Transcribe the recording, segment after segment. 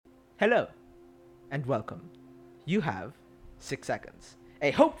Hello, and welcome. You have 6 seconds.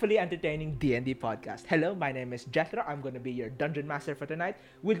 A hopefully entertaining D&D podcast. Hello, my name is Jethro. I'm going to be your dungeon master for tonight.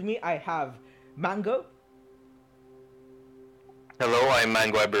 With me, I have Mango. Hello, I'm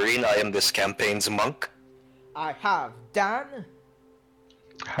Mango Iberine. I am this campaign's monk. I have Dan.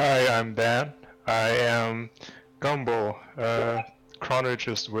 Hi, I'm Dan. I am Gumball,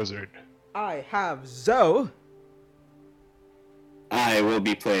 chronologist wizard. I have Zoe. I will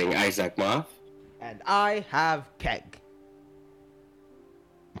be playing Isaac Moth. And I have Keg.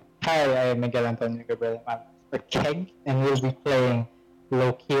 Hi, I am Miguel Antonio Gabriel. I'm for Keg, and we'll be playing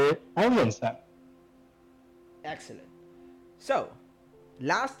Lokir Ironson. Excellent. So,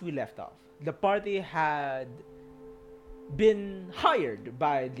 last we left off, the party had been hired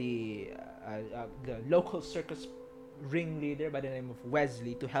by the local circus ringleader by the name of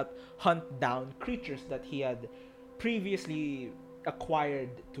Wesley to help hunt down creatures that he had previously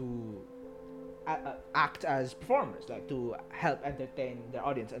acquired to act as performers, like to help entertain their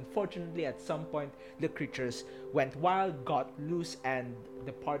audience. Unfortunately, at some point, the creatures went wild, got loose, and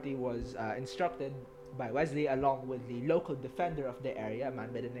the party was instructed by Wesley, along with the local defender of the area, a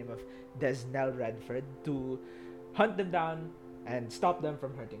man by the name of Desnell Redford, to hunt them down and stop them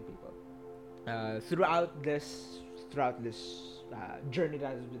from hurting people. Throughout this journey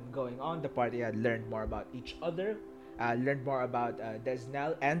that has been going on, the party had learned more about each other, learned more about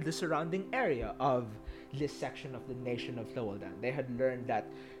Desnell and the surrounding area of this section of the nation of Thoweldan. They had learned that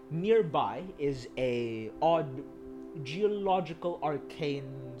nearby is a odd geological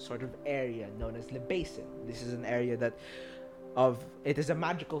arcane sort of area known as the Basin. This is an area it is a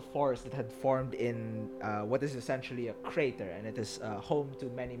magical forest that had formed in what is essentially a crater, and it is home to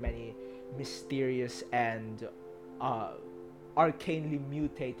many mysterious and arcanely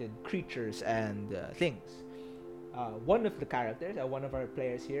mutated creatures and things. One of the characters, one of our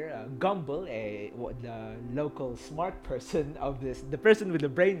players here, Gumball, the local smart person of this, the person with the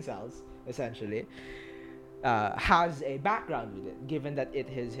brain cells, essentially, has a background with it, given that it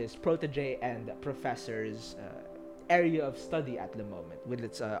is his protege and professor's area of study at the moment, with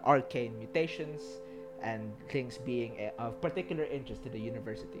its arcane mutations and things being of particular interest to the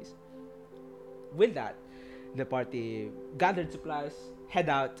universities. With that, the party gathered supplies, head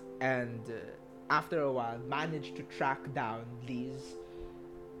out, and after a while managed to track down these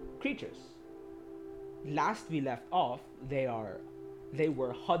creatures. Last we left off, they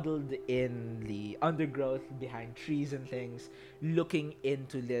were huddled in the undergrowth behind trees and things, looking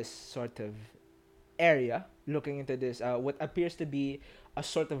into this sort of area, looking into this what appears to be a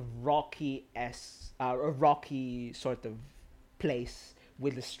sort of rocky sort of place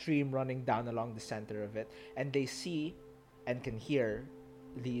with a stream running down along the center of it, and they see and can hear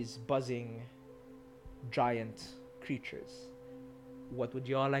these buzzing giant creatures. What would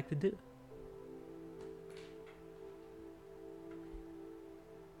you all like to do?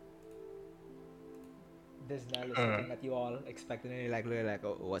 Desnell is looking at you all expectantly, like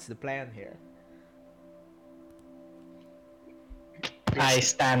oh, what's the plan here? I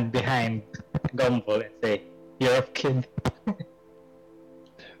stand behind Gumball and say, "You're a kid."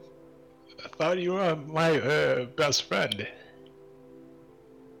 I thought you were my best friend.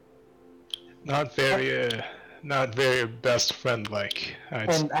 Not very best friend like.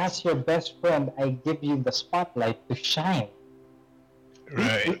 And as your best friend, I give you the spotlight to shine.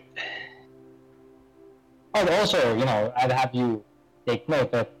 Right. Oh, also, I'd have you take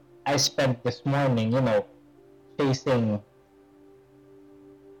note that I spent this morning, chasing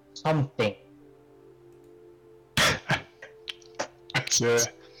something. That's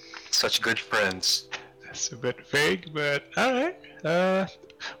Such good friends. that's a bit vague, but alright.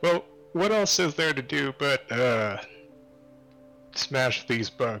 Well, what else is there to do but smash these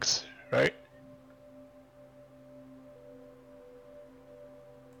bugs, right?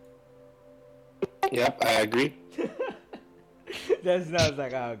 Yep, I agree. Desnell's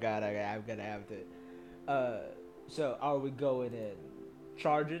like, oh god, okay, I'm gonna have to. So are we going in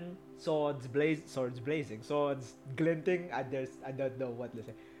charging, swords blazing, swords glinting? I don't know what to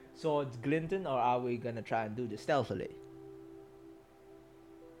say. Swords glinting, or are we gonna try and do this stealthily?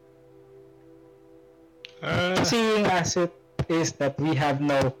 Seeing as it is that we have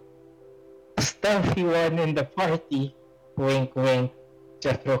no stealthy one in the party, wink wink,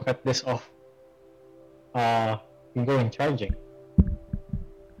 Jethro cut this off. We're going charging.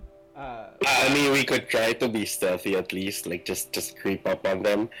 I mean, we could try to be stealthy at least, like just creep up on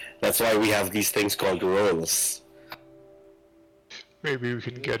them. That's why we have these things called rolls. Maybe we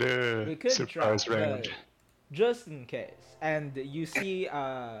can get a We could surprise try, round. but just in case. And you see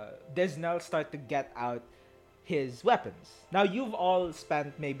Desnell start to get out his weapons. Now you've all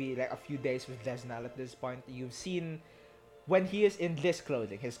spent maybe like a few days with Lesnal at this point. You've seen when he is in this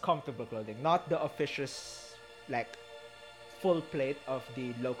clothing, his comfortable clothing, not the officious like full plate of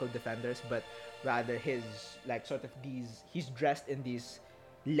the local defenders, but rather his like sort of these. He's dressed in these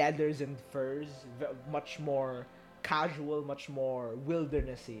leathers and furs, much more casual, much more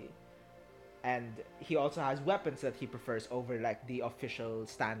wildernessy, and he also has weapons that he prefers over like the official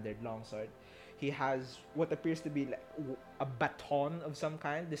standard longsword. He has what appears to be like a baton of some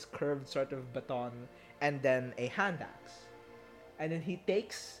kind, this curved sort of baton, and then a hand axe. And then he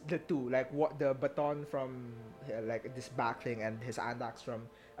takes the two, like what the baton from like this back thing and his hand axe from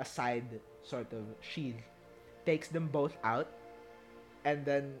a side sort of shield, takes them both out, and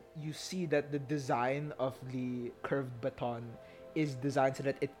then you see that the design of the curved baton is designed so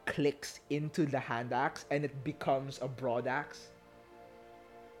that it clicks into the hand axe and it becomes a broad axe.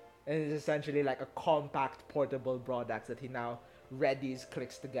 And it's essentially like a compact portable broad axe that he now readies,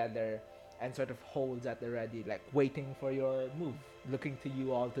 clicks together, and sort of holds at the ready, like waiting for your move, looking to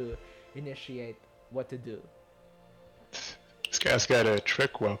you all to initiate what to do. This guy's got a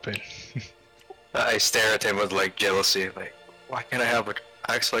trick weapon. I stare at him with like jealousy, like, why can't I have an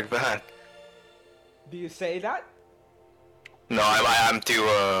axe like that? Do you say that? No, I'm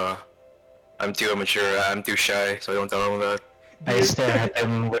too immature. I'm too shy, so I don't tell him that. I stare at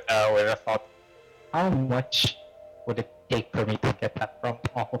him with a thought. How much would it take for me to get that from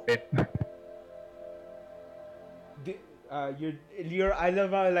off of it? I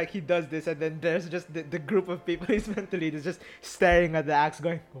love how like he does this, and then there's just the group of people he's meant to lead is just staring at the axe,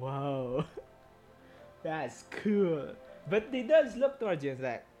 going, "Wow, that's cool." But he does look towards you and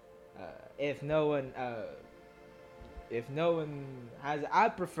like, if no one has, I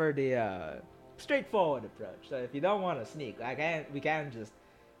prefer the straightforward approach. So if you don't want to sneak, we can just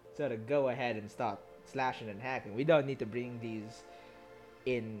sort of go ahead and start slashing and hacking. We don't need to bring these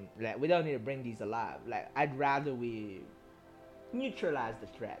in, like, we don't need to bring these alive. Like, I'd rather we neutralize the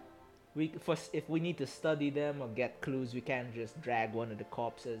threat. If we need to study them or get clues, we can't just drag one of the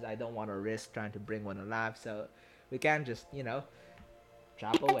corpses. I don't want to risk trying to bring one alive, so we can just,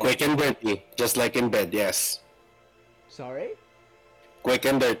 chop away. Quick and dirty, just like in bed, yes. Sorry? Quick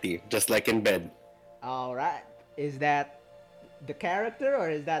and dirty, just like in bed. Alright. Is that the character or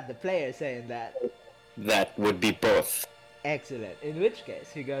is that the player saying that? That would be both. Excellent. In which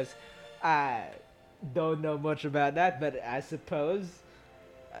case, he goes, I don't know much about that, but I suppose...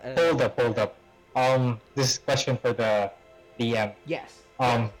 Hold up. This is a question for the DM. Yes.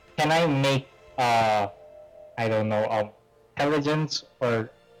 Can I make, I don't know, intelligence or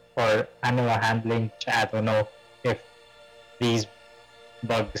animal handling? I don't know if these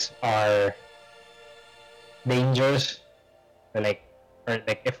bugs are dangerous, or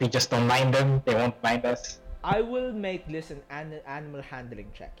if we just don't mind them, they won't mind us. I will make this an animal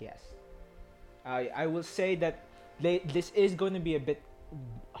handling check, yes. I will say that this is going to be a bit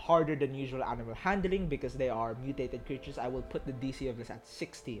harder than usual animal handling because they are mutated creatures. I will put the DC of this at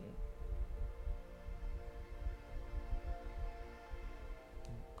 16.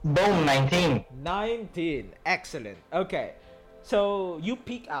 Boom, 19. 19. Excellent. Okay. So you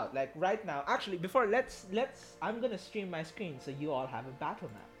peek out like right now. Actually, before let's I'm going to stream my screen so you all have a battle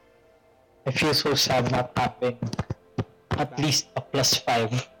map. I feel so sad not having at least a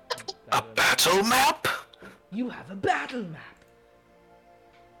 +5. A battle map? You have a battle map.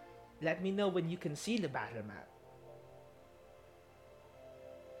 Let me know when you can see the battle map.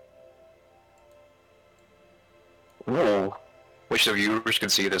 Whoa. Wish the viewers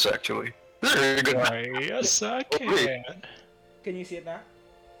could see this actually. This is a really good map. Yes, I can. Can you see it now?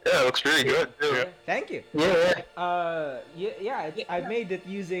 Yeah, it looks really good. Too. Yeah. Thank you. Yeah. I made it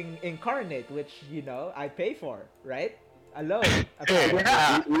using Incarnate, which I pay for, right? Alone.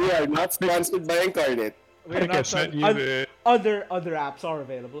 Yeah. We are not sponsored by Incarnate. We're not sent you the... other apps are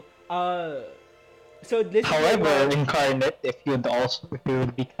available. So this. However, Incarnate, if you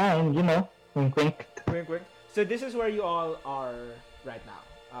would be kind, wink wink. Wink, wink. So this is where you all are right now.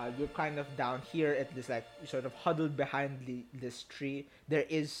 You're kind of down here at this, like, sort of huddled behind this tree. There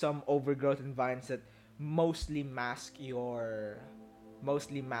is some overgrowth and vines that mostly mask your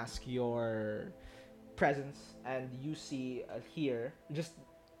presence, and you see here just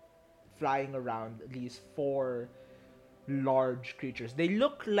flying around these 4 large creatures. They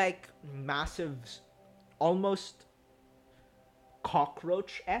look like massive, almost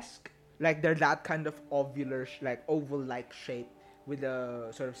cockroach-esque. Like they're that kind of oval-like shape with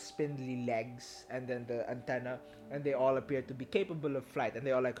the sort of spindly legs and then the antenna, and they all appear to be capable of flight, and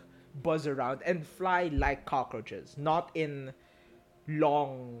they all like buzz around and fly like cockroaches, not in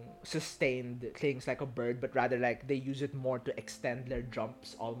long sustained things like a bird, but rather like they use it more to extend their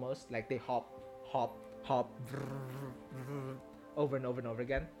jumps almost. Like they hop, hop, hop over and over and over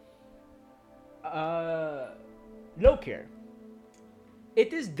again. Lokir.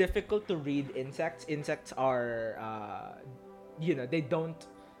 It is difficult to read insects. Insects are, they don't.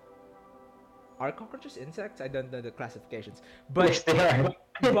 Are cockroaches insects? I don't know the classifications. But They are.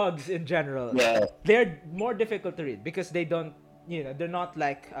 bugs in general, Yeah. they're more difficult to read because they don't, they're not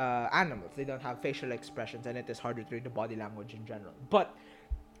like animals. They don't have facial expressions, and it is harder to read the body language in general. But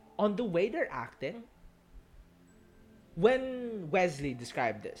on the way they're acting, when Wesley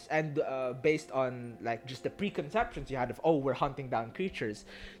described this, and based on like just the preconceptions you had of, oh, we're hunting down creatures,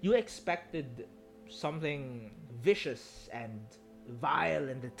 you expected something vicious and vile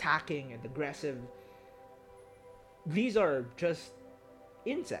and attacking and aggressive. These are just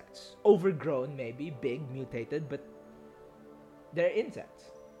insects, overgrown, maybe big, mutated, but they're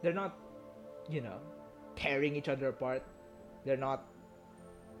insects. They're not, tearing each other apart. They're not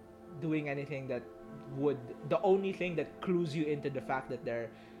doing anything that would. The only thing that clues you into the fact that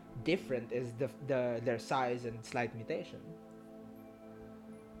they're different is their size and slight mutation.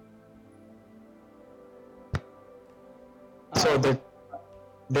 So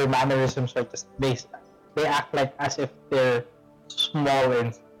their mannerisms are just they act like as if they're small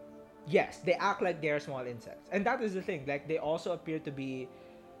and Yes, they act like they're small insects, and that is the thing. Like they also appear to be.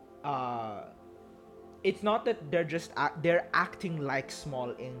 It's not that they're just they're acting like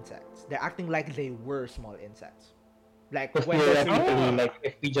small insects. They're acting like they were small insects. Like when they're theoretically, like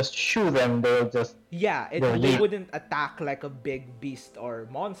if we just shoo them, they'll just they leave. wouldn't attack like a big beast or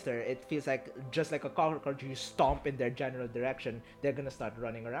monster. It feels like just like a cockroach. You stomp in their general direction, they're gonna start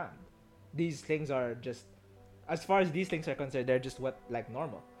running around. These things are just, as far as these things are concerned, they're just like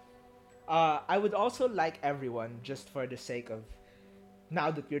normal. I would also like everyone, just for the sake of,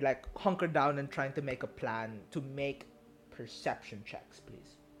 now that you're like hunkered down and trying to make a plan, to make perception checks,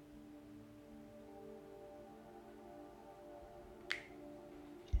 please.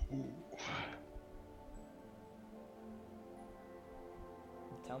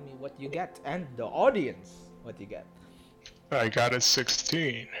 Tell me what you get, and the audience what you get. I got a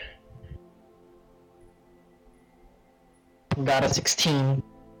 16. got a 16.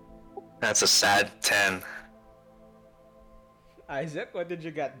 That's a sad 10. Isaac, what did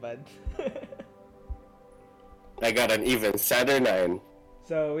you get, bud? I got an even sadder 9.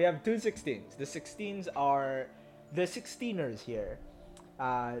 So we have two 16s. The 16s are the 16ers here.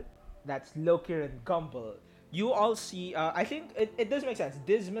 That's Lokir and Gumbel. You all see, I think it does make sense.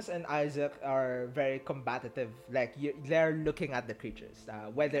 Dismas and Isaac are very combative. Like, they're looking at the creatures.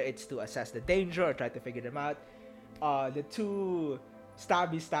 Whether it's to assess the danger or try to figure them out. The two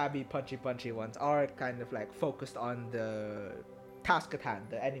stabby, punchy ones are kind of like focused on the task at hand,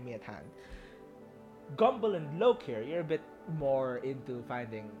 the enemy at hand. Gumbel and Lokir, you're a bit more into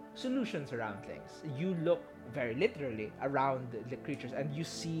finding solutions around things. You look very literally around the creatures, and you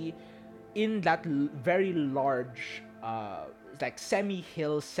see in that very large, like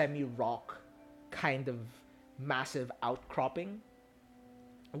semi-hill, semi-rock kind of massive outcropping,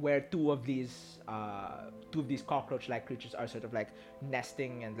 where two of these cockroach-like creatures are sort of like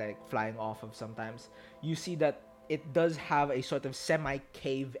nesting and like flying off of sometimes. You see that it does have a sort of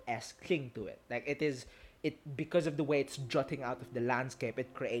semi-cave-esque thing to it. Like because of the way it's jutting out of the landscape,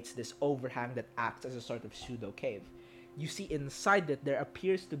 it creates this overhang that acts as a sort of pseudo-cave. You see inside it, there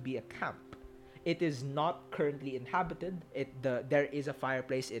appears to be a camp. It is not currently inhabited. There is a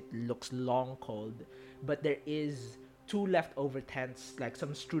fireplace. It looks long cold, but there is 2 leftover tents, like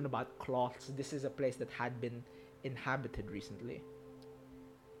some strewn about cloths. This is a place that had been inhabited recently.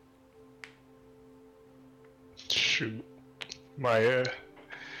 Shoot, my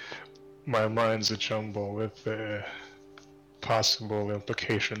mind's a jumble with the possible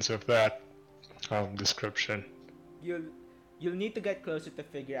implications of that description. You'll need to get closer to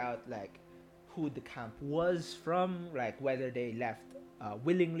figure out like who the camp was from, like whether they left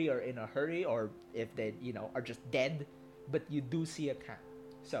willingly or in a hurry, or if they are just dead. But you do see a camp.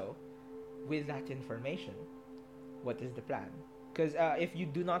 So with that information, what is the plan? Because if you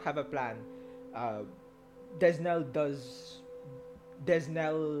do not have a plan, Desnell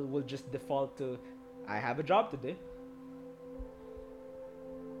will just default to, I have a job to do.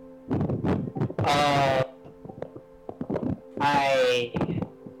 I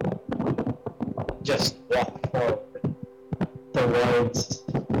just walk forward towards.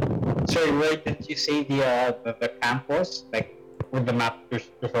 Sorry, where did you say the camp was? Like with the map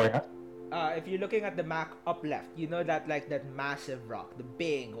before you? If you're looking at the map up left, you know that like that massive rock, the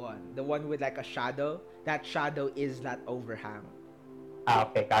big one, the one with like a shadow. That shadow is that overhang.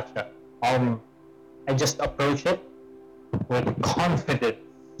 Okay, gotcha. I just approach it with confidence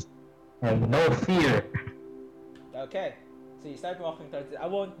and no fear. Okay. So you start walking towards it. I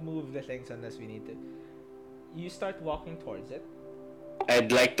won't move the things unless we need to. You start walking towards it.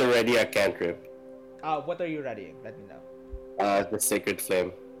 I'd like to ready a cantrip. What are you readying? Let me know. The Sacred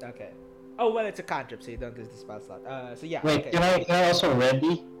Flame. Okay. Oh well, it's a cantrip, so you don't lose the spell slot. So yeah. Wait, Okay. can I also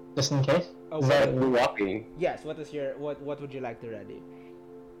ready just in case? Oh, Is what- that We're walking. Yes. What is your what would you like to ready?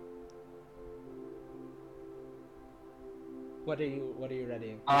 What are you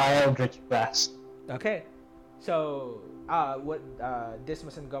readying? Eldritch Blast? Okay. So what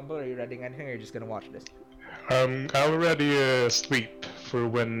Dismas and Gumball, are you readying anything, or are you just gonna watch this? I'll ready a sleep for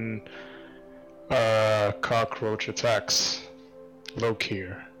when cockroach attacks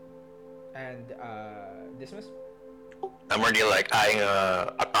Lokir. And Dismas? I'm already like eyeing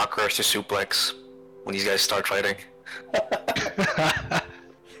a cockroach to suplex when these guys start fighting.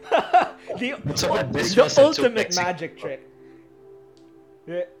 It's a bit the Dismas ultimate suplexing. magic trick.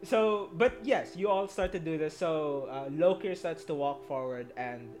 Yeah, so, but yes, you all start to do this. So Lokir starts to walk forward,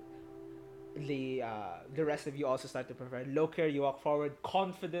 and the rest of you also start to prepare. Lokir, you walk forward,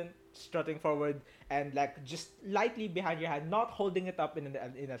 confident, strutting forward, and like just lightly behind your hand, not holding it up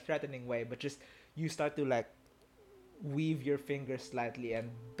in a threatening way, but just you start to like weave your fingers slightly, and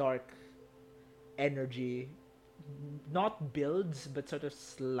dark energy not builds but sort of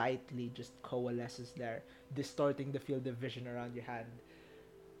slightly just coalesces there, distorting the field of vision around your hand.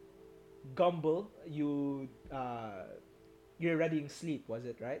 Gumble, you're readying sleep, was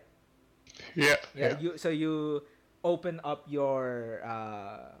it right? Yeah. You open up your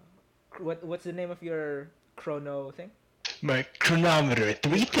what's the name of your chrono thing? My chronometer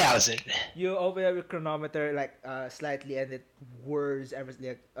 3000. You open up your chronometer like slightly, and it whirs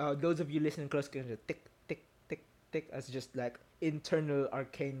everything. Like those of you listening close can just tick tick tick tick as just like internal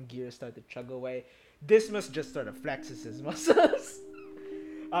arcane gears start to chug away. Dismas just sort of flexes his muscles.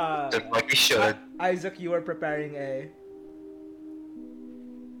 Just like he should. Isaac, you are preparing a.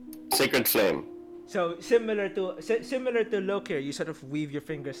 Sacred Flame. So similar to Lokir, you sort of weave your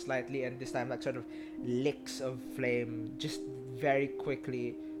fingers slightly, and this time like sort of licks of flame just very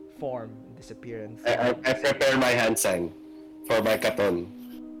quickly form and disappear. And I prepare my hand sign for my katon.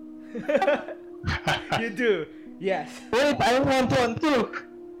 You do, yes. Wait, I want one too.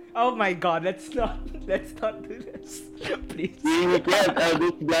 Oh my God, let's not do this, please. We can't.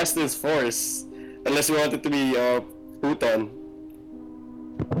 This blast is force. Unless we want it to be Huton.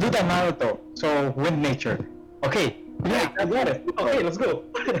 Do the Naruto. So wind nature. Okay. Yeah, I got it. Okay, let's go.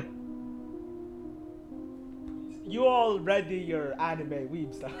 You all ready your anime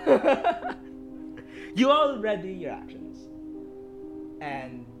weeb stuff. You all ready your actions.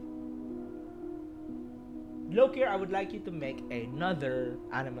 And Lokir, I would like you to make another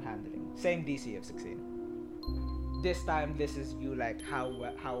animal handling. Same DC of 16. This time, this is you like how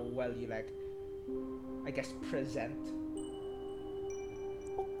well you like, I guess, present.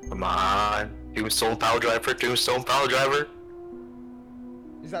 Come on. Tombstone Power Driver, Tombstone Power Driver.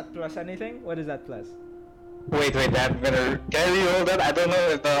 Is that plus anything? What is that plus? Wait, I'm gonna. Can you hold that? I don't know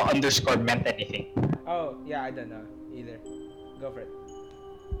if the underscore meant anything. Oh, yeah, I don't know either. Go for it.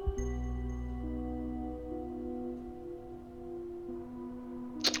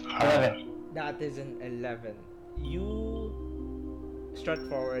 That is an 11. You strut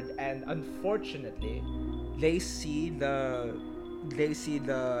forward, and unfortunately, they see the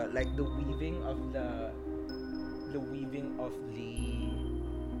like the weaving of the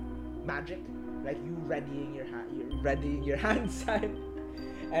magic, like you readying your hand sign,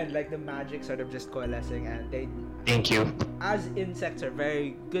 and like the magic sort of just coalescing, and they, Thank you. as insects are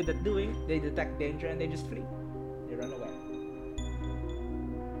very good at doing, they detect danger and they just flee. They run away.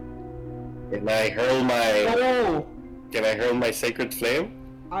 Can I hurl my? Oh! Can I hurl my Sacred Flame?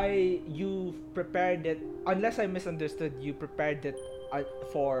 You prepared it, unless I misunderstood, you prepared it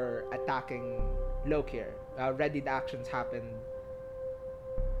for attacking Lokir. Readied actions happen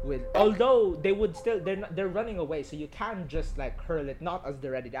with, although they would still, they're running away, so you can just like hurl it, not as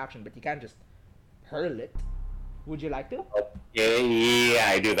the readied action, but you can just hurl it. Would you like to? Yeah,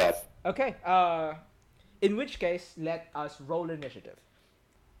 I do that. Okay, in which case, let us roll initiative.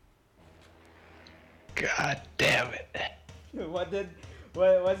 God damn it. What's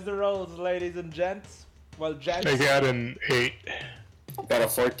the rolls, ladies and gents? Well, gents. I got an 8. Got a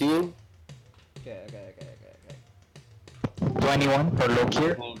 14. Okay. 21 for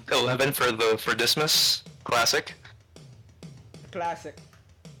Lokir. 11 for Dismas. Classic. Classic.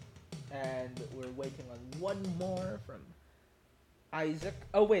 And we're waiting on one more from Isaac.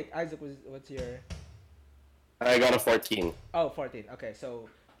 Oh wait, Isaac, what's your I got a 14. Oh, 14. Okay, so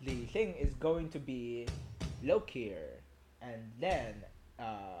the thing is going to be Lokir, and then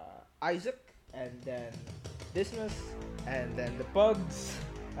Isaac, and then Dismas, and then the Pugs,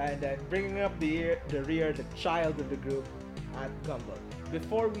 and then bringing up the rear, the child of the group, at Gumball.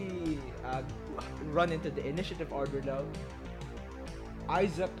 Before we run into the initiative order though,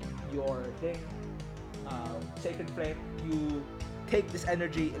 Isaac, your thing, Sacred Flame, you take this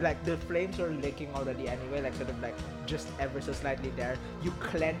energy, like the flames are licking already anyway, like sort of like just ever so slightly there. You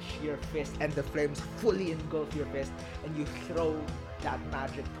clench your fist and the flames fully engulf your fist, and you throw that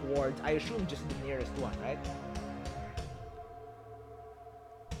magic towards, I assume, just the nearest one, right?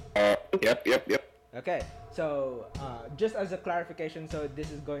 Yep. Okay, so just as a clarification, so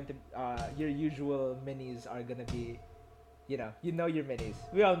this is going to, your usual minis are gonna be, you know your minis.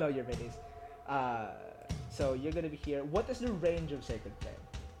 We all know your minis. So you're gonna be here. What is the range of Sacred Flame?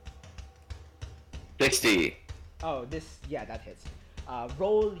 60. Oh, that hits.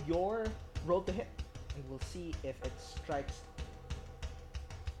 Roll to hit, and we'll see if it strikes.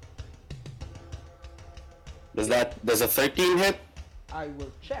 Does a 13 hit? I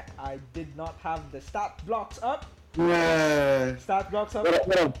will check. I did not have the stat blocks up. Yeah. Stat blocks up.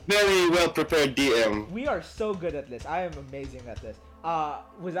 What a very well prepared DM. We are so good at this. I am amazing at this.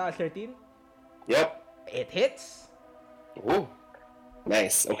 Was that a 13? Yep. It hits. Ooh.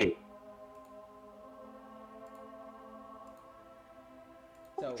 Nice. Okay.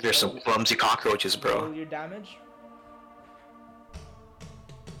 So There's some clumsy cockroaches, roll bro. your damage.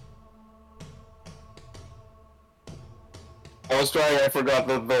 I was trying. I forgot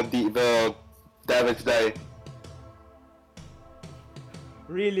the damage die.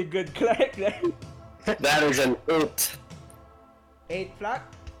 Really good cleric there. That is an 8. 8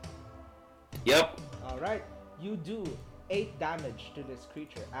 flat. Yep. Alright. You do 8 damage to this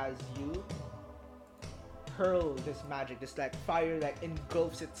creature as you hurl this magic. This like fire like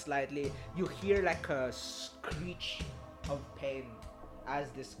engulfs it slightly. You hear like a screech of pain as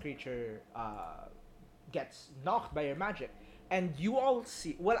this creature gets knocked by your magic. And you all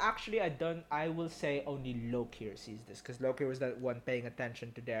see, well actually I will say only Lokir sees this, because Lokir was the one paying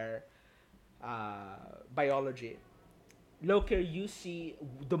attention to their biology. Lokir, you see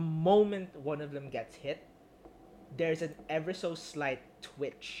the moment one of them gets hit, there's an ever so slight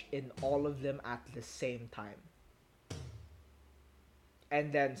twitch in all of them at the same time.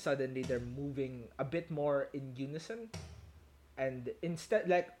 And then suddenly they're moving a bit more in unison. And instead,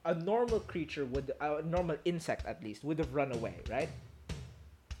 like a normal creature a normal insect at least, would have run away, right?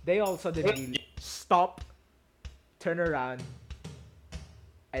 They all suddenly stop, turn around,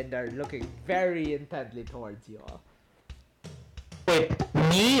 and are looking very intently towards you all. Wait,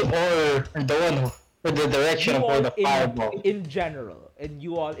 me or the one who, with the direction You of all the fireball? in general, and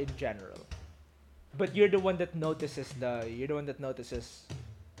you all in general. But you're the one that notices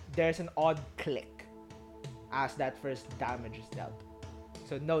there's an odd click as that first damage is dealt.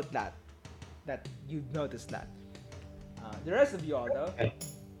 So note that you noticed that. The rest of you all though, Okay.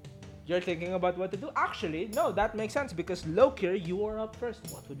 you're thinking about what to do. Actually, no, that makes sense because Lokir, you are up first.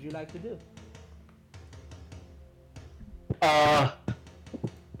 What would you like to do?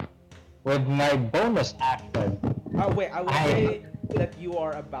 With my bonus action, Wait, I would say that you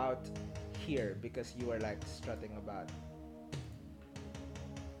are about here because you are like strutting about.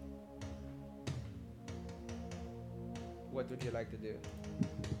 What would you like to do?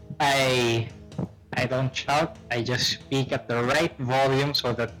 I don't shout. I just speak at the right volume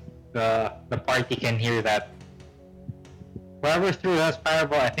so that the party can hear that. Whoever threw that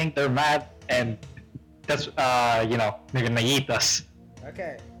fireball, I think they're mad, and that's they're gonna eat us.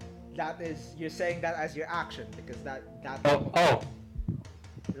 Okay, you're saying that as your action because that. Oh.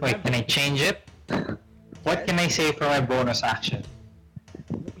 Wait, can I change it? What Yes. can I say for my bonus action?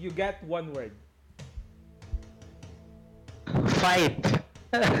 You get one word. Fight.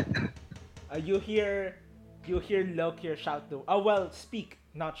 You hear Lokir shout speak,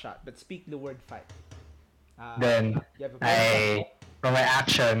 not shout, but speak the word fight. Then You have a bonus for my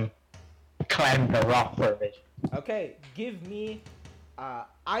action, climb the rock formation. Okay, give me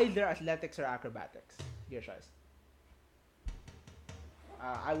either athletics or acrobatics. Your choice.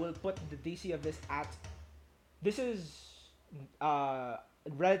 I will put the DC of this at. This is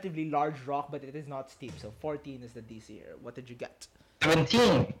relatively large rock, but it is not steep. So 14 is the DC here. What did you get?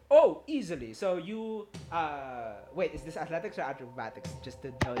 17. Oh, easily. So you wait. Is this athletics or acrobatics? Just to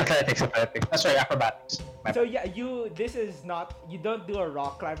know. Athletics. Sorry, acrobatics. So yeah, this is not, you don't do a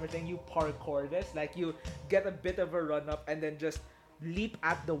rock climber thing, you parkour this, like you get a bit of a run up and then just leap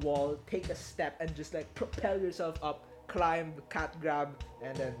at the wall, take a step and just like propel yourself up, climb, cat grab,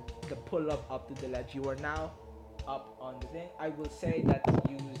 and then the pull up to the ledge. You are now up on the thing. I will say that's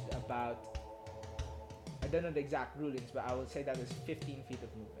used about. I don't know the exact rulings, but I will say that is 15 feet of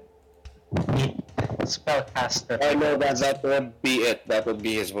movement. Spellcaster. I know that would be it. That would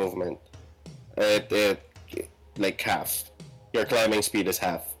be his movement. It like half. Your climbing speed is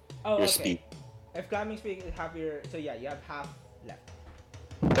half. Oh, Your okay. speed. If climbing speed is half your, so yeah, you have half left.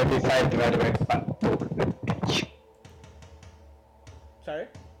 35 divided by 5. Sorry.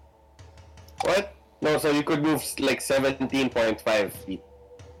 What? No, so you could move like 17.5 feet.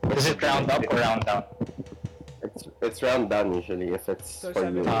 Is it round up or round down? It's round down usually if it's So for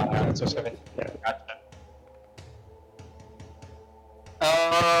you. 17. So 7. Yeah. Gotcha.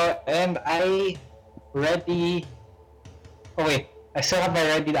 And I ready. Oh wait, I still have my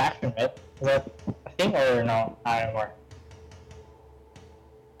ready to action, right? Is that a thing or no? Not anymore.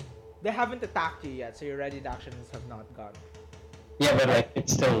 They haven't attacked you yet, so your ready actions have not gone. Yeah, but like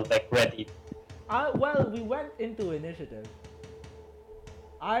it's still like ready. Well, we went into initiative.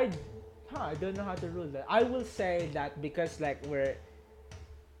 I don't know how to rule that. I will say that because like we're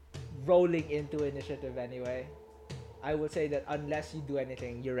rolling into initiative anyway, I will say that unless you do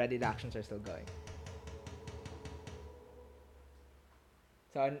anything, your ready actions are still going.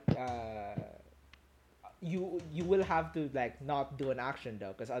 So you will have to like not do an action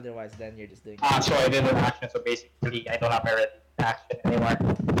though, because otherwise then you're just doing. So I did an action, so basically I don't have my ready to action anymore.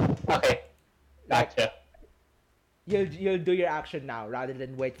 Okay, gotcha. You'll do your action now rather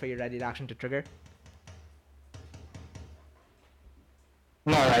than wait for your ready action to trigger.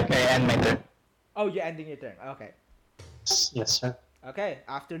 No, right, I end my turn. Oh, you're ending your turn. Okay. Yes, sir. Okay.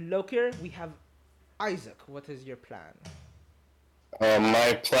 After Lokir, we have Isaac. What is your plan?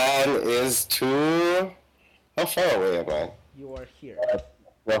 My plan is to. How far away am I? You are here.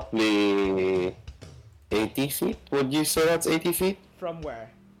 Roughly 80 feet? Would you say that's 80 feet? From where?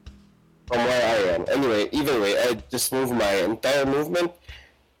 From where I am. Anyway, either way, I just move my entire movement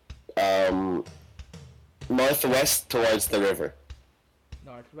northwest towards the river.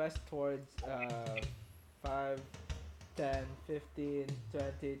 Northwest towards 5, 10, 15,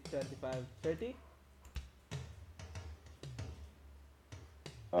 20, 25, 30?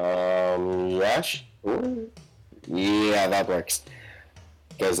 Yeah, sure. Yeah, that works.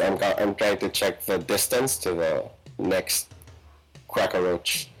 Because I'm trying to check the distance to the next Cracker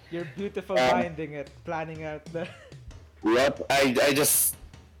Roach. You're beautiful minding it, planning out the. Yep, I just.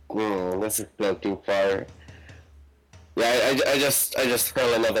 This is still too far. Yeah, I just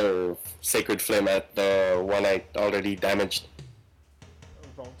hurl another Sacred Flame at the one I already damaged.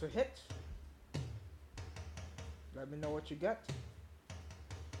 Roll to hit. Let me know what you get.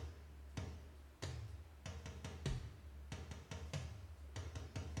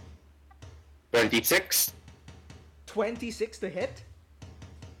 $26. 26 to hit?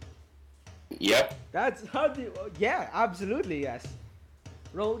 Yep. That's how do you, yeah, absolutely yes.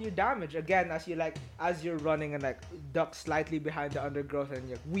 Roll your damage again as you're running and like duck slightly behind the undergrowth and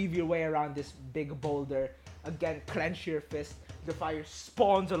you weave your way around this big boulder. Again, clench your fist. The fire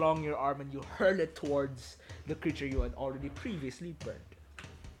spawns along your arm and you hurl it towards the creature you had already previously burned.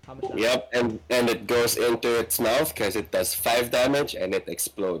 How much damage? Yep, and it goes into its mouth because it does 5 damage and it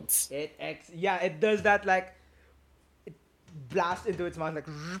explodes. It does that like it blasts into its mouth like.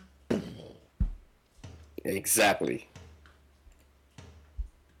 Exactly.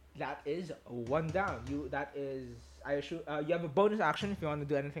 That is one down. I assume you have a bonus action if you want to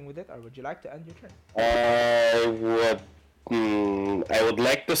do anything with it, or would you like to end your turn? I would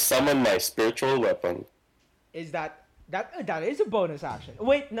like to summon my spiritual weapon. Is that is a bonus action?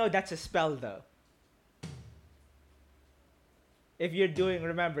 Wait, no, that's a spell though. If you're doing,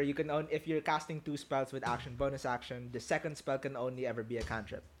 remember, you can if you're casting 2 spells with action, bonus action, the second spell can only ever be a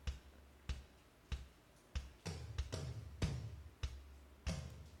cantrip.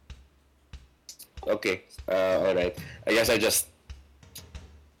 Okay, alright. I guess I just...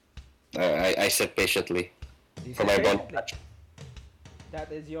 I sit patiently for my bonus action.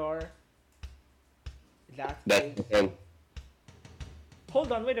 That is your... That's the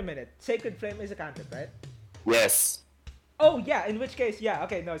Hold on, wait a minute. Sacred Flame is a cantrip, right? Yes. Oh, yeah, in which case, yeah,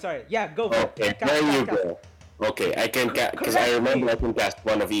 okay, no, sorry. Yeah, go for Okay, it. there you go. Okay, I can cast... Because I remember I can cast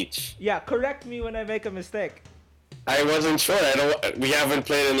one of each. Yeah, correct me when I make a mistake. I wasn't sure. We haven't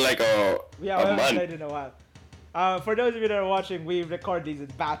played in like a We haven't month. played in a while. For those of you that are watching, we record these in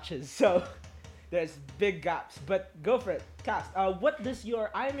batches, so there's big gaps. But go for it, cast. I'm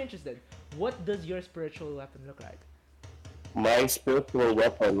interested. What does your spiritual weapon look like? My spiritual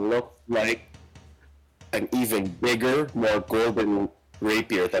weapon looks like an even bigger, more golden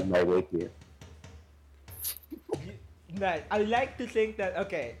rapier than my rapier. Right. I like to think that,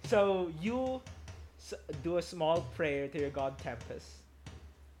 okay, so you do a small prayer to your god Tempest,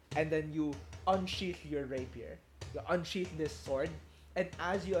 and then you unsheath your rapier. You unsheath this sword, and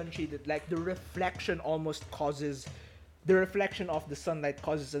as you unsheath it, like the reflection of the sunlight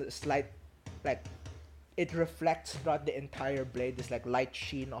causes a slight, like, it reflects throughout the entire blade. This like light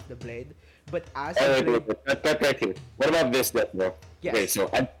sheen of the blade. But as the blade, what about this, bro? Yes. Okay, so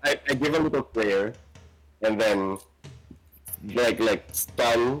I give a little prayer, and then like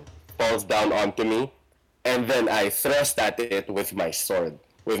stun falls down onto me, and then I thrust at it with my sword,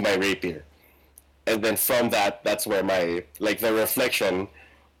 with my rapier, and then from that's where my the reflection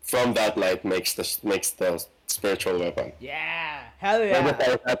from that light makes the spiritual weapon. yeah, hell yeah.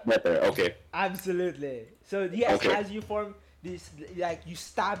 That's better. Okay. Absolutely. So yes, Okay. as you form this, like you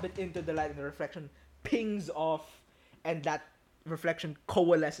stab it into the light, and the reflection pings off, and that reflection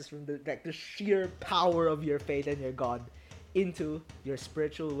coalesces from the sheer power of your faith and your god into your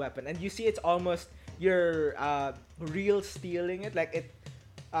spiritual weapon, and you see it's almost your real stealing it,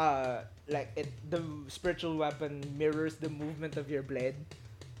 the spiritual weapon mirrors the movement of your blade.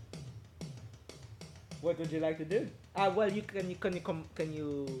 What would you like to do? Well, can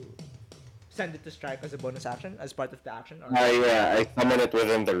you send it to strike as a bonus action, as part of the action? Or? Yeah, I summon it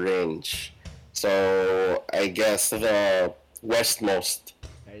within the range. So I guess the westmost.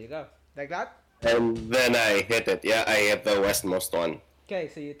 There you go. Like that? And then I hit it. Yeah, I hit the westmost one. Okay,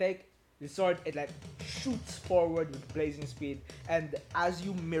 so you take the sword, it like shoots forward with blazing speed, and as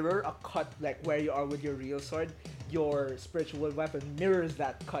you mirror a cut like where you are with your real sword, your spiritual weapon mirrors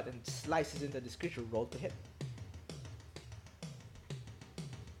that cut and slices into this creature. Roll to hit.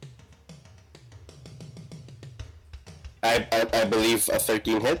 I believe a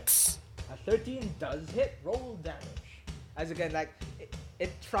 13 hits. A 13 does hit. Roll damage. As again, like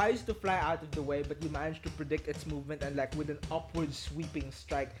it tries to fly out of the way, but you manage to predict its movement, and like with an upward sweeping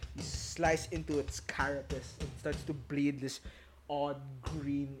strike, you slice into its carapace. It starts to bleed this odd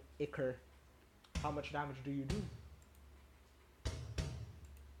green ichor. How much damage do you do?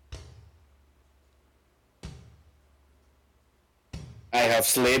 I have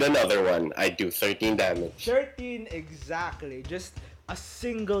slayed another one. I do 13 damage. 13 exactly. Just a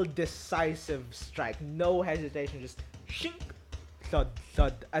single decisive strike. No hesitation. Just shink, thud,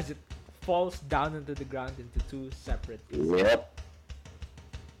 thud, as it falls down into the ground into two separate pieces. Yep.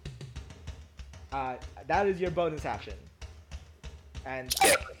 That is your bonus action. And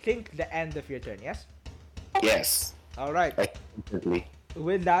I think the end of your turn, yes? Yes. Alright. Completely.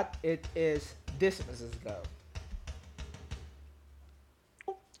 With that, it is Dismas's go.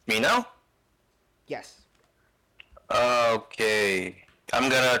 Me now? Yes. Okay. I'm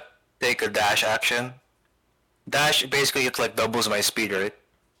gonna take a dash action. Dash, basically, it's like doubles my speed, right?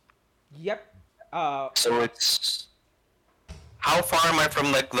 Yep. So it's... How far am I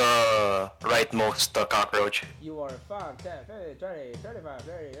from, like, the rightmost cockroach? You are 5, 10, 15, 20, 25,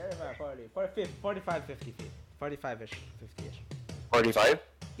 30, 35, 40, 45, 50 feet. 45-ish, 50-ish. 45?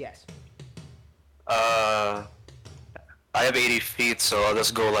 Yes. I have 80 feet, so I'll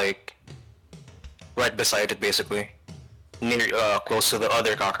just go, like, right beside it, basically. Near, close to the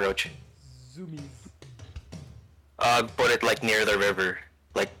other cockroach. Zoomies. Put it, like, near the river.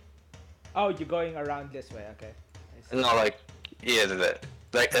 Like, Oh, you're going around this way, okay. I see. no, like, yeah, that.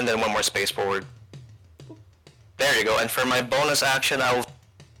 Like, and then one more space forward. There you go. And for my bonus action, I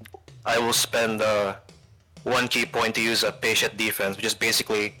will spend, one key point to use a patient defense, which is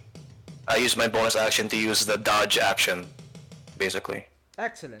basically, I use my bonus action to use the dodge action, basically.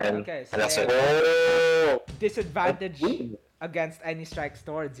 Excellent. And, Okay, so and that's they it. have Oh. disadvantage against any strikes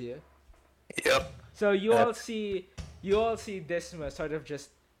towards you. Yep. So you all see Disma sort of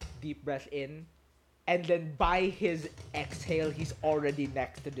just deep breath in, and then by his exhale, he's already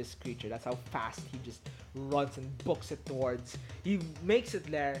next to this creature. That's how fast he just runs and books it towards. He makes it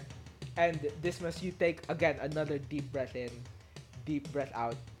there, and Dismas, you take again another deep breath in, deep breath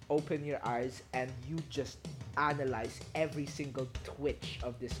out. Open your eyes, and you just analyze every single twitch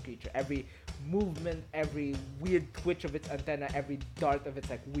of this creature, every movement, every weird twitch of its antenna, every dart of its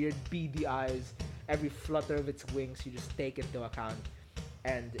like weird beady eyes, every flutter of its wings. You just take into account,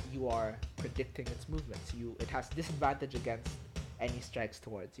 and you are predicting its movements. It has disadvantage against any strikes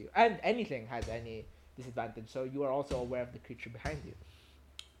towards you, and anything has any disadvantage. So you are also aware of the creature behind you.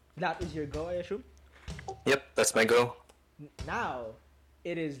 That is your go, I assume. Yep, that's my go. Now,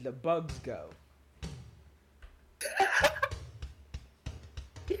 it is the bug's go.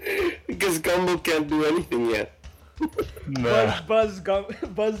 Because Gumbo can't do anything yet. Nah. Buzz.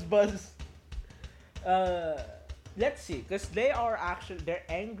 Let's see, because they're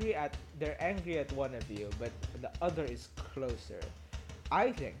angry at one of you, but the other is closer.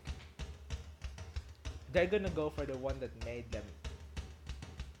 I think they're gonna go for the one that made them.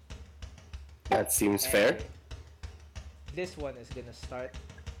 That seems And fair. This one is gonna start,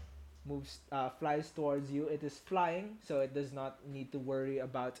 flies towards you. It is flying, so it does not need to worry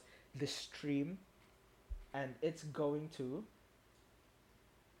about the stream, and it's going to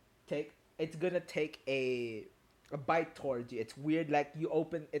take. It's gonna take a bite towards you. It's weird, like it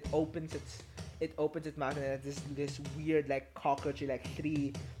opens its mouth, and it has this weird, like cockroachy, like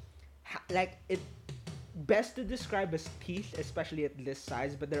like it. Best to describe as teeth, especially at this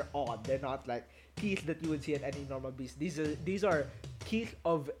size, but they're odd. They're not like teeth that you would see at any normal beast. These are teeth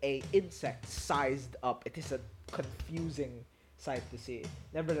of a insect sized up. It is a confusing sight to see.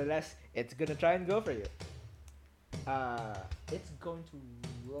 Nevertheless, it's gonna try and go for you. It's going to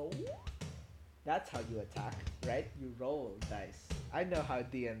roll. That's how you attack, right? You roll dice. I know how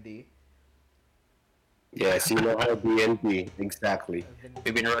D&D. Yes, you know how D&D exactly.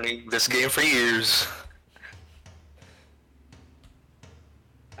 We've been running this game for years.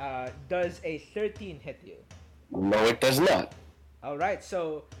 Does a 13 hit you? No, it does not. All right,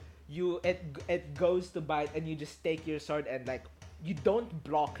 so it goes to bite, and you just take your sword and like you don't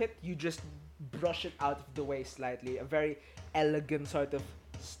block it, you just brush it out of the way slightly. A very elegant sort of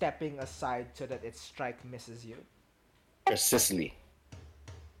stepping aside so that its strike misses you. Precisely.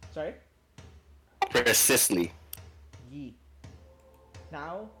 Sorry? Precisely. Yeet.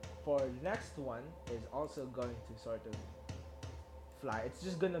 Now, for the next one is also going to sort of fly. It's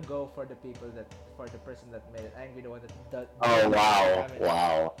just gonna go for the person that made it angry, the one that Oh wow, damage.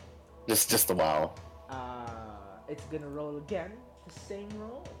 wow. Just a wow. It's gonna roll again. The same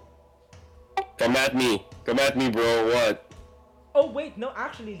roll. Come at me, bro. What? Oh wait, no,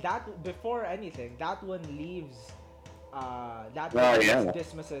 actually before anything, that one leaves that one Oh, leaves yeah.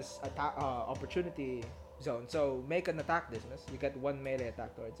 Dismas's attack opportunity zone. So make an attack, Dismas. You get one melee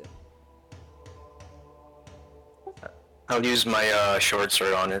attack towards it. I'll use my short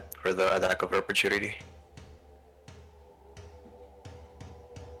sword on it for the attack of opportunity.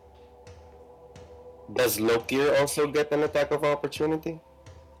 Does Lokir also get an attack of opportunity?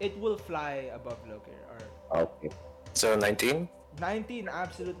 It will fly above Lokir, or Okay. So 19? 19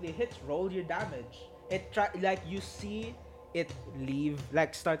 absolutely hits. Roll your damage. You see it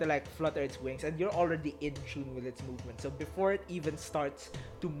start to like flutter its wings, and you're already in tune with its movement. So before it even starts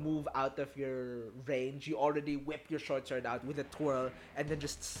to move out of your range, you already whip your short sword out with a twirl and then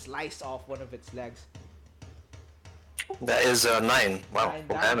just slice off one of its legs. That is 9. Wow, 9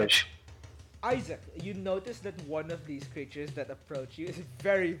 full damage. damage. Isaac, you notice that one of these creatures that approach you is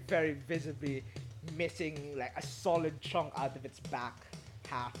very, very visibly missing like a solid chunk out of its back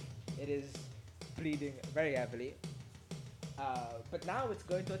half. It is bleeding very heavily. But now it's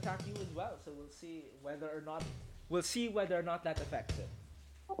going to attack you as well. So we'll see whether or not that affects it.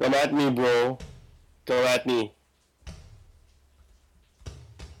 Come at me, bro. Go at me.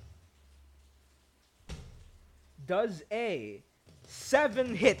 Does a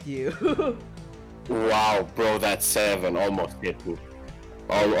 7 hit you? Wow, bro, that 7 almost hit me.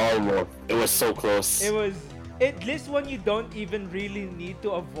 Almost. It was so close. This one you don't even really need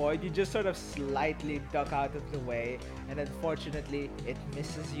to avoid. You just sort of slightly duck out of the way, and unfortunately, it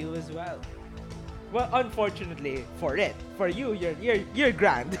misses you as well. Well, unfortunately for it, for you, you're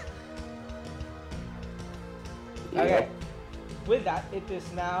grand. Okay. With that, it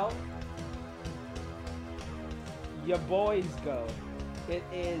is now your boys go. It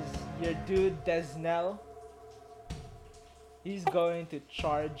is your dude Desnell. He's going to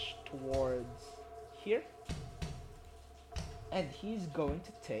charge towards here. And he's going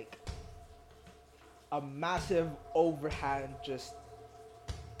to take a massive overhand, just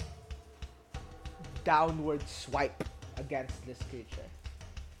downward swipe against this creature.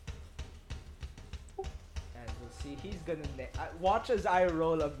 And we'll see, he's gonna watch as I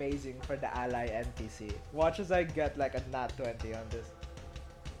roll amazing for the ally NPC. Watch as I get like a nat 20 on this.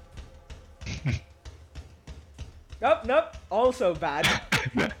 Nope, also bad.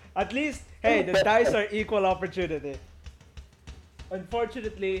 At least, hey, the dice are equal opportunity.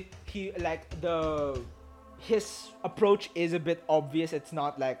 Unfortunately, his approach is a bit obvious. It's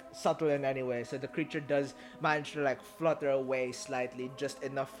not like subtle in any way. So the creature does manage to like flutter away slightly, just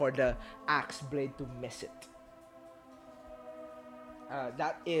enough for the axe blade to miss it.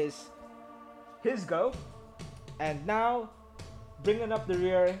 That is his go. And now, bringing up the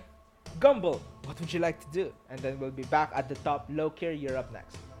rear, Gumble, what would you like to do? And then we'll be back at the top. Lokir, you're up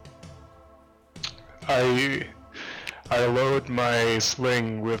next. I load my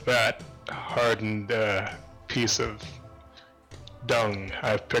sling with that hardened piece of dung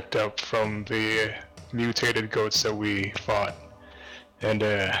I picked up from the mutated goats that we fought, and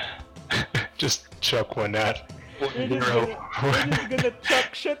just chuck one at. You're just gonna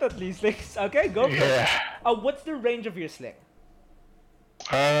chuck shit at these things. Okay, go for it. Yeah. What's the range of your sling?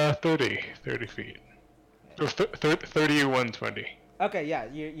 30 feet. Or 3120. Okay, yeah,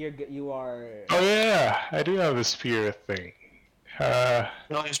 you are. Oh yeah, I do have a spear thing.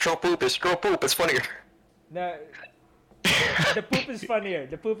 No, it's throw poop. It's throw poop. It's funnier. No, the poop is funnier.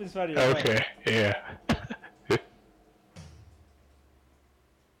 The poop is funnier. Go. Okay, yeah.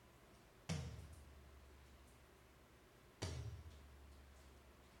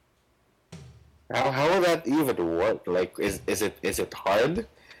 How will that even work? Like, is it hard?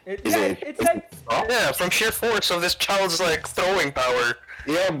 Is Yeah, it? it's is like it soft? Yeah, from sheer force of this child's like throwing power.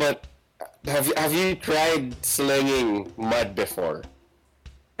 Yeah, but have you tried slinging mud before?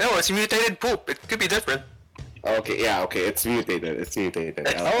 No, it's mutated poop. It could be different. Okay, yeah, okay, it's mutated. It's mutated.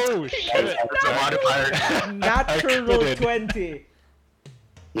 Oh shit! It's a modifier. natural couldn't. 20.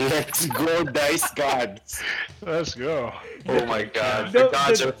 Let's go, dice gods. Let's go. Oh my god, The- the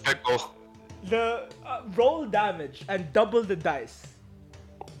gods the- are fickle. The roll damage and double the dice.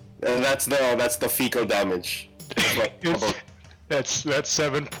 And that's the fecal damage. It's like That's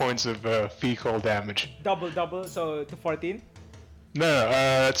 7 points of fecal damage. Double, so to 14. No,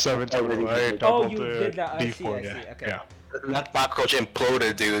 that's 7 total. I Oh, doubled you the did that. I see, D4. I see, Yeah. okay. Yeah. That cockroach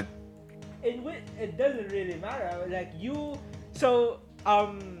imploded, dude. It doesn't really matter. Like you, so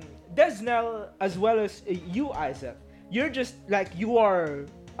Desnell as well as you, Isaac. You're just like you are.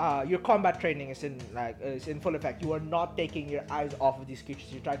 Your combat training is in full effect. You are not taking your eyes off of these creatures.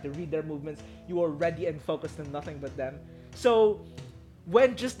 You're trying to read their movements. You are ready and focused on nothing but them. So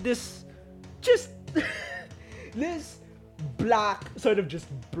when just this black sort of just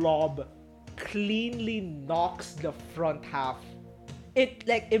blob cleanly knocks the front half, it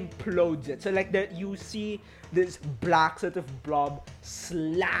like implodes it. So like that you see this black sort of blob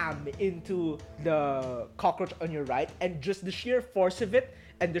slam into the cockroach on your right, and just the sheer force of it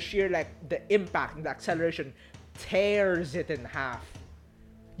and the sheer like the impact and the acceleration tears it in half.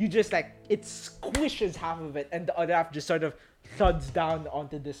 You just like it squishes half of it, and the other half just sort of thuds down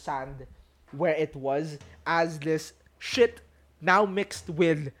onto the sand where it was, as this shit now mixed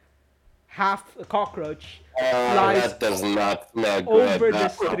with half a cockroach flies that does not smell good. over the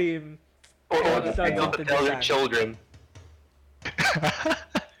That- stream Or and the thuds into the tell your sand. children.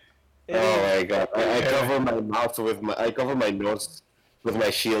 Oh my god! I cover my mouth with I cover my nose with my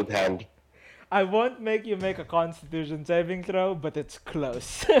shield hand. I won't make you make a Constitution saving throw, but it's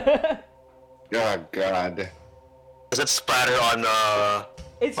close. Oh god! Does it splatter on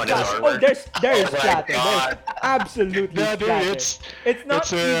It's on his splatter. armor? Oh, there is Oh my splatter. God. There's absolutely No, dude, splatter. it's not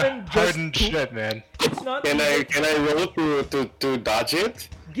it's even just hardened poop. shit, man. It's not. Can even- I roll to dodge it?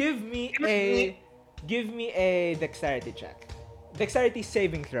 Give me a dexterity check. Dexterity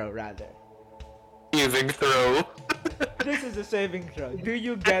saving throw, rather. heaving throw. This is a saving throw. Do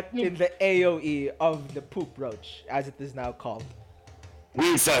you get in the AOE of the poop roach, as it is now called?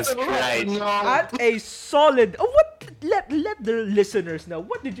 Jesus Christ! At a solid. Oh, what? Let the listeners know.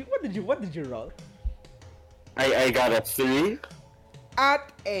 What did you roll? I got a 3.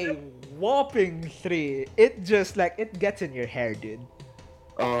 At a whopping 3. It just like it gets in your hair, dude.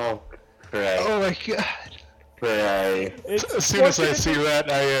 Oh, Christ! Oh my god. Christ! It's As soon as I see fortunately-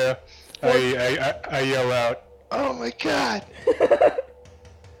 that, I yell out, "Oh my god,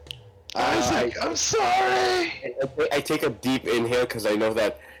 Isaac, I'm sorry." I take a deep inhale because I know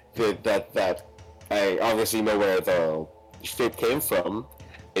that I obviously know where the shape came from.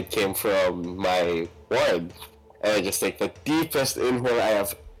 It came from my ward, and I just take the deepest inhale I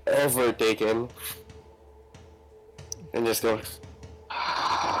have ever taken, and just go.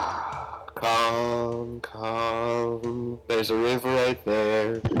 Calm. There's a river right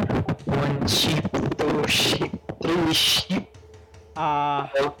there. One sheep, two sheep, three sheep.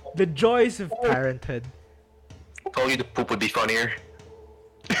 The joys of parenthood. Told you the poop would be funnier.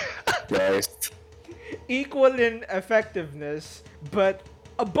 Nice. Equal in effectiveness, but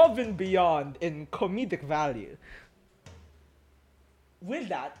above and beyond in comedic value. With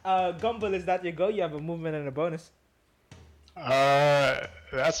that, Gumball, is that your go? You have a movement and a bonus.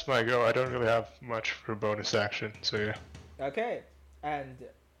 That's my go. I don't really have much for bonus action, so yeah. Okay, and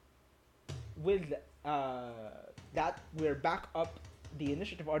with that, we're back up the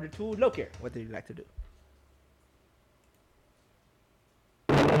initiative order to Lokir. What do you like to do?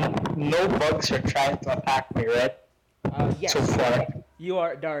 No bugs are trying to attack me, right? Yes, So far.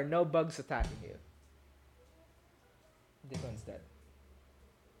 there are no bugs attacking you. This one's dead.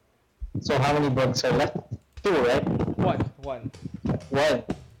 So how many bugs are left? 2, right? One. 1.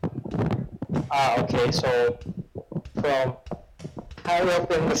 Okay, so from high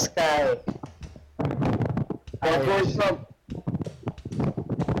up in the sky,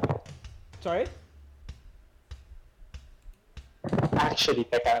 Sorry? Actually,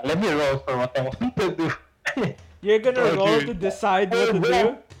 teka, let me roll for what I want to do. You're gonna Oh, roll dude. to decide what to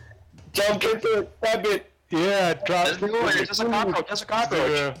do? Jump into it, stab it. Yeah, drop. Let's do it. It's just a cockroach. Just a cockroach.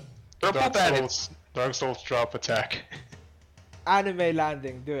 Do Throw the poop at it. Dark Souls drop attack. Anime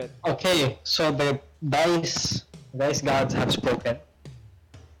landing, do it. Okay, so the dice gods have spoken.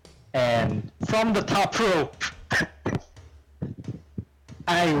 And from the top rope,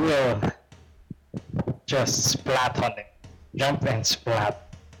 I will just splat on it. Jump and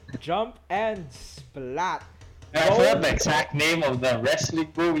splat. Jump and splat. I forgot the exact name of the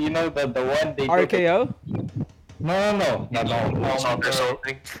wrestling move, you know, the one they did. RKO? No. Or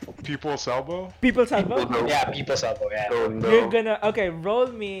something. People's elbow. People's elbow? No. Yeah, people's elbow, yeah. No, no. You're gonna roll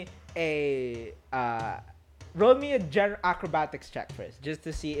me a general acrobatics check first, just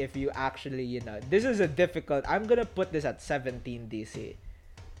to see if you actually, this is a difficult. I'm gonna put this at 17 DC.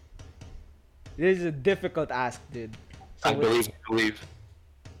 This is a difficult ask, dude. So I believe.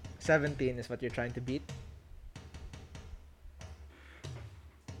 17 is what you're trying to beat.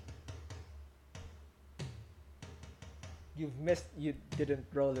 You've missed. You didn't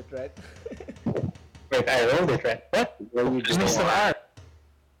roll it right. Wait, I rolled it right. What? You just Missed don't an want- R.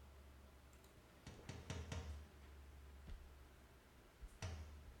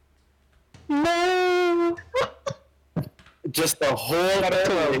 No! Just the whole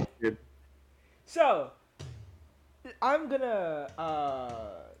thing. So, I'm gonna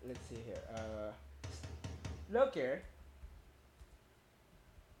let's see here. Look here.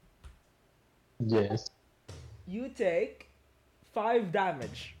 Yes. You take 5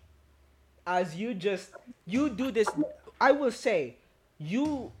 damage as you do this. I will say,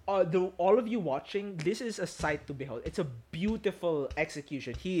 all of you watching, this is a sight to behold. It's a beautiful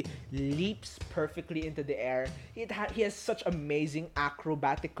execution. He leaps perfectly into the air. He has such amazing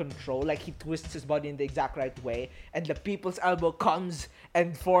acrobatic control. Like, he twists his body in the exact right way, and the people's elbow comes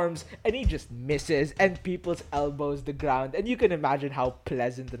and forms, and he just misses, and people's elbows the ground. And you can imagine how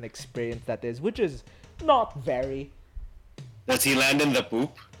pleasant an experience that is, which is not very. Does he land in the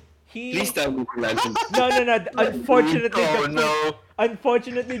poop? He Please tell me he lands in the no. Unfortunately, Oh, the poop, no.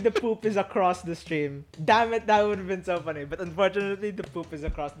 unfortunately, the poop is across the stream. Damn it, that would have been so funny. But unfortunately, the poop is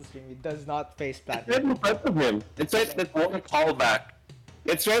across the stream. It does not face plant. It's right in front of him. It's right. Callback.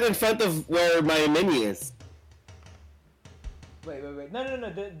 It's right in front of where my mini is. Wait. No.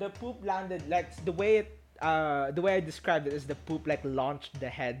 The poop landed like the way I described it is the poop like launched the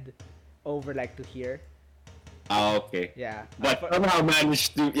head over like to here. Ah, okay. Yeah. But somehow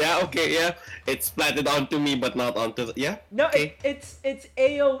managed to. Yeah, okay, yeah. It's splatted onto me, but not onto. Yeah. No, Okay. it's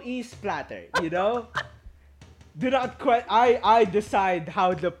AOE splatter. You know. Do not quite. I decide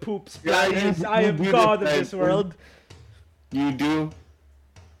how the poop splatters. you I am do god of decide. this world. You do.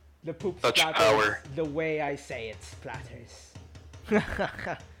 The poop Such splatters power. the way I say it splatters.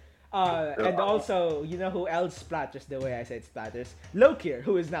 And also, you know who else splatters the way I say it splatters? Lokir,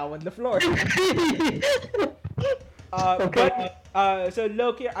 who is now on the floor. So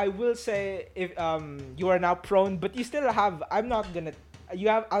Lokir, I will say if you are now prone, but you still have. I'm not gonna.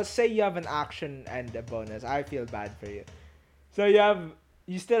 I'll say you have an action and a bonus. I feel bad for you. So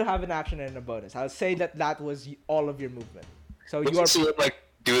you still have an action and a bonus. I'll say that was all of your movement. So Would you are. you see him like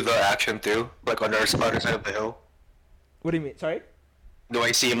do the action too, like on the other side of the hill? What do you mean? Sorry. Do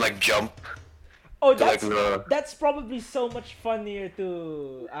I see him like jump? Oh, To, like, that's probably so much funnier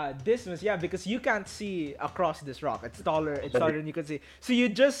to distance, yeah, because you can't see across this rock. It's taller than you can see. So you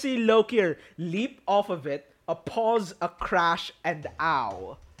just see Lokir leap off of it, a pause, a crash, and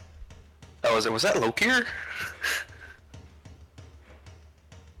ow. That was it. Was that Lokir?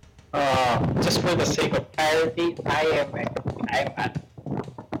 Just for the sake of clarity, I'm at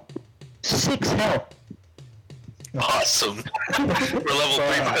 6 health. Awesome. We're level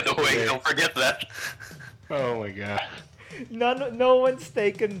 3 by the way. Don't forget that. Oh my god. No one's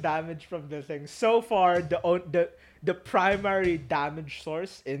taken damage from this thing. So far, the primary damage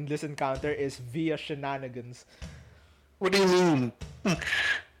source in this encounter is via shenanigans. What do you mean?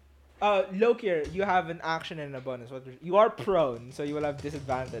 Lokir, you have an action and a bonus. You are prone, so you will have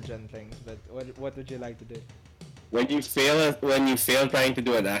disadvantage on things. But what would you like to do? When you fail trying to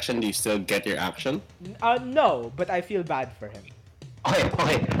do an action, do you still get your action? No, but I feel bad for him.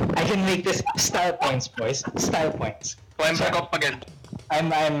 Okay. I can make this style points, boys. Style points. Climb back up again.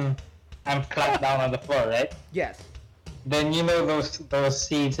 I'm clamped down on the floor, right? Yes. Then you know those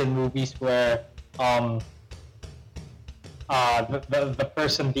scenes in movies where the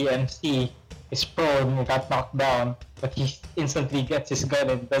person the MC is prone and got knocked down, but he instantly gets his gun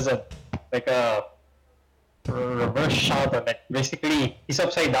and does a reverse shot on it. Basically, he's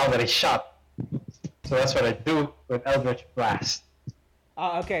upside down but he's shot. So that's what I do with Eldritch Blast.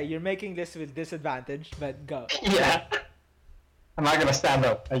 Okay, you're making this with disadvantage, but go. Yeah. I'm not gonna stand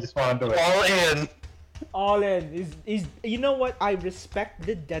up. I just want to do it. All in. All in. Is you know what? I respect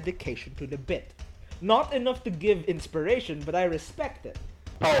the dedication to the bit. Not enough to give inspiration, but I respect it.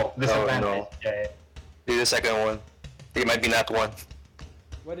 Oh, disadvantage. no. Yeah, Do the second one. It might be not one.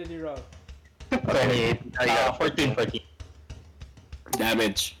 What did you roll? yeah. 28. I got 14, 14.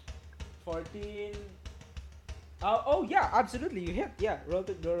 Damage. 14. Oh yeah, absolutely. You hit. Yeah, roll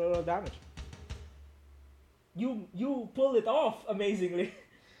damage. You pull it off amazingly.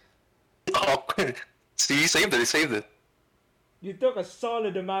 Oh, see, he saved it. He saved it. You took a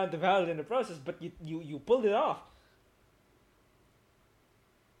solid amount of health in the process, but you pulled it off.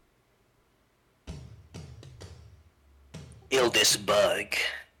 Illness bug.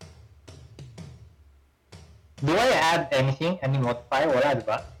 Do I add anything? Any modifier? Wala,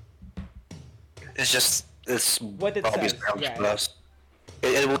 diba? It's What it probably says, Eldritch yeah. Blast.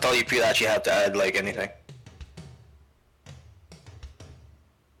 It will tell you if you actually have to add like anything.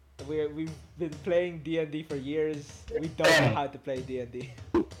 We've been playing D&D for years. We don't know how to play D&D.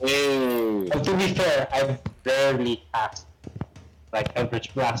 But to be fair, I've rarely cast like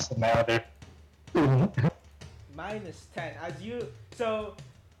Eldritch Blast in my other. Minus 10. So,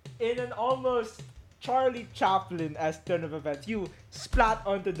 in an almost Charlie Chaplin-as turn of events, you splat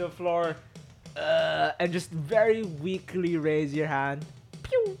onto the floor and just very weakly raise your hand.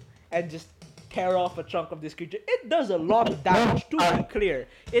 Pew! And just tear off a chunk of this creature. It does a lot of damage, to be clear.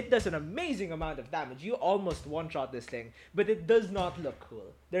 It does an amazing amount of damage. You almost one-shot this thing, but it does not look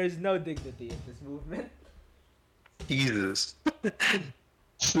cool. There is no dignity in this movement. Jesus.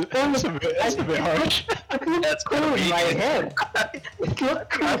 That's a bit harsh. That's Cool in my head. It looked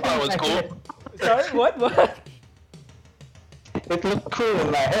cool. I thought it was in my cool. head. Sorry, what? It looked cool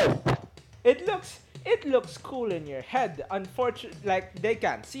in my head. It looks cool in your head. Unfortunately, like, they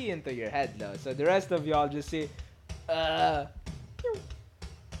can't see into your head though. So the rest of y'all just see,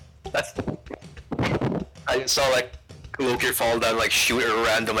 That's. I saw like Loki fall down, like shoot a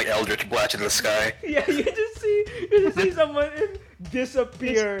random like Eldritch Blast in the sky. yeah, you just see someone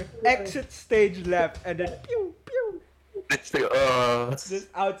disappear, exit stage left, and then pew pew, It's like, just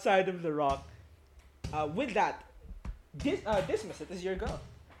outside of the rock. With that, dismiss it is your go.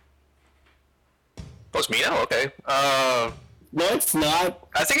 Oh, it's me now? Okay. No, it's not.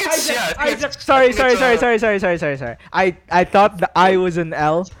 I think it's, yeah. I think Isaac, it's- sorry. I think it's, I thought the I was an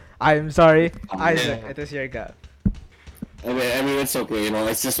L. I'm sorry. Isaac, it is your go. I mean, it's okay. You know,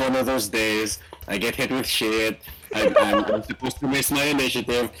 it's just one of those days. I get hit with shit. I'm supposed to miss my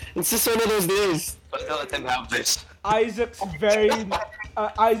initiative. It's just one of those days. But still let him have this. Isaac's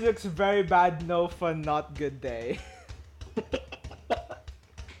very bad, no fun, not good day.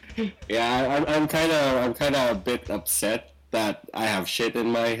 Yeah, I'm kind of a bit upset that I have shit in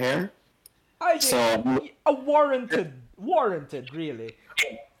my hair. Isaac, So- a warranted, really.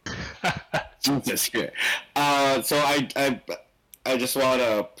 Jesus Christ. So I just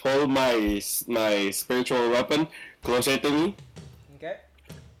wanna pull my spiritual weapon closer to me, Okay.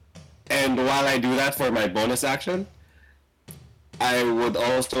 and while I do that for my bonus action, I would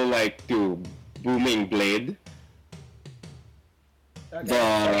also like to booming blade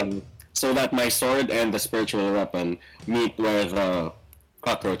so that my sword and the spiritual weapon meet where the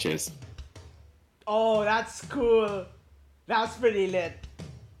cockroach is. Oh, that's cool. That's pretty lit.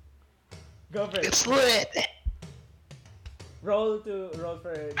 Go for it. It's lit. Roll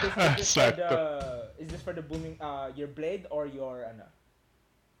for Sorry. is this for the booming your blade or your ano?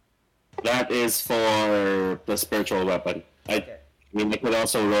 That is for the spiritual weapon. Okay. I mean, I could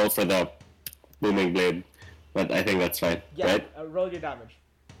also roll for the booming blade, but I think that's fine, Yeah, right? roll your damage.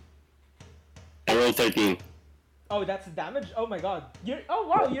 I rolled 13. Oh, that's damage? Oh my god.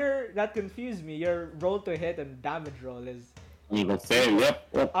 That confused me. Your roll to hit and damage roll is Even same, yep.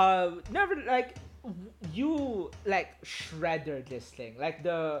 never like you like shredder this thing. Like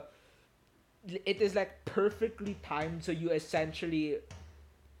it is like perfectly timed, so you essentially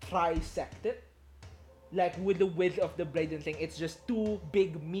trisect it. Like with the width of the blade and thing, it's just two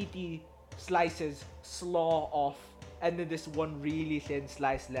big meaty slices slaw off, and then this one really thin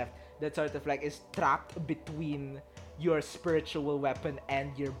slice left that sort of like is trapped between your spiritual weapon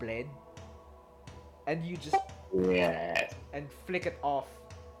and your blade. And you just Yeah. and flick it off,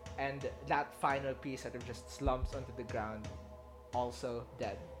 and that final piece sort of just slumps onto the ground, also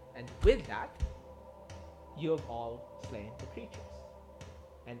dead. And with that, you have all slain the creatures.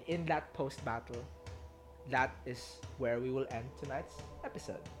 And in that post-battle, that is where we will end tonight's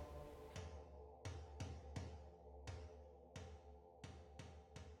episode.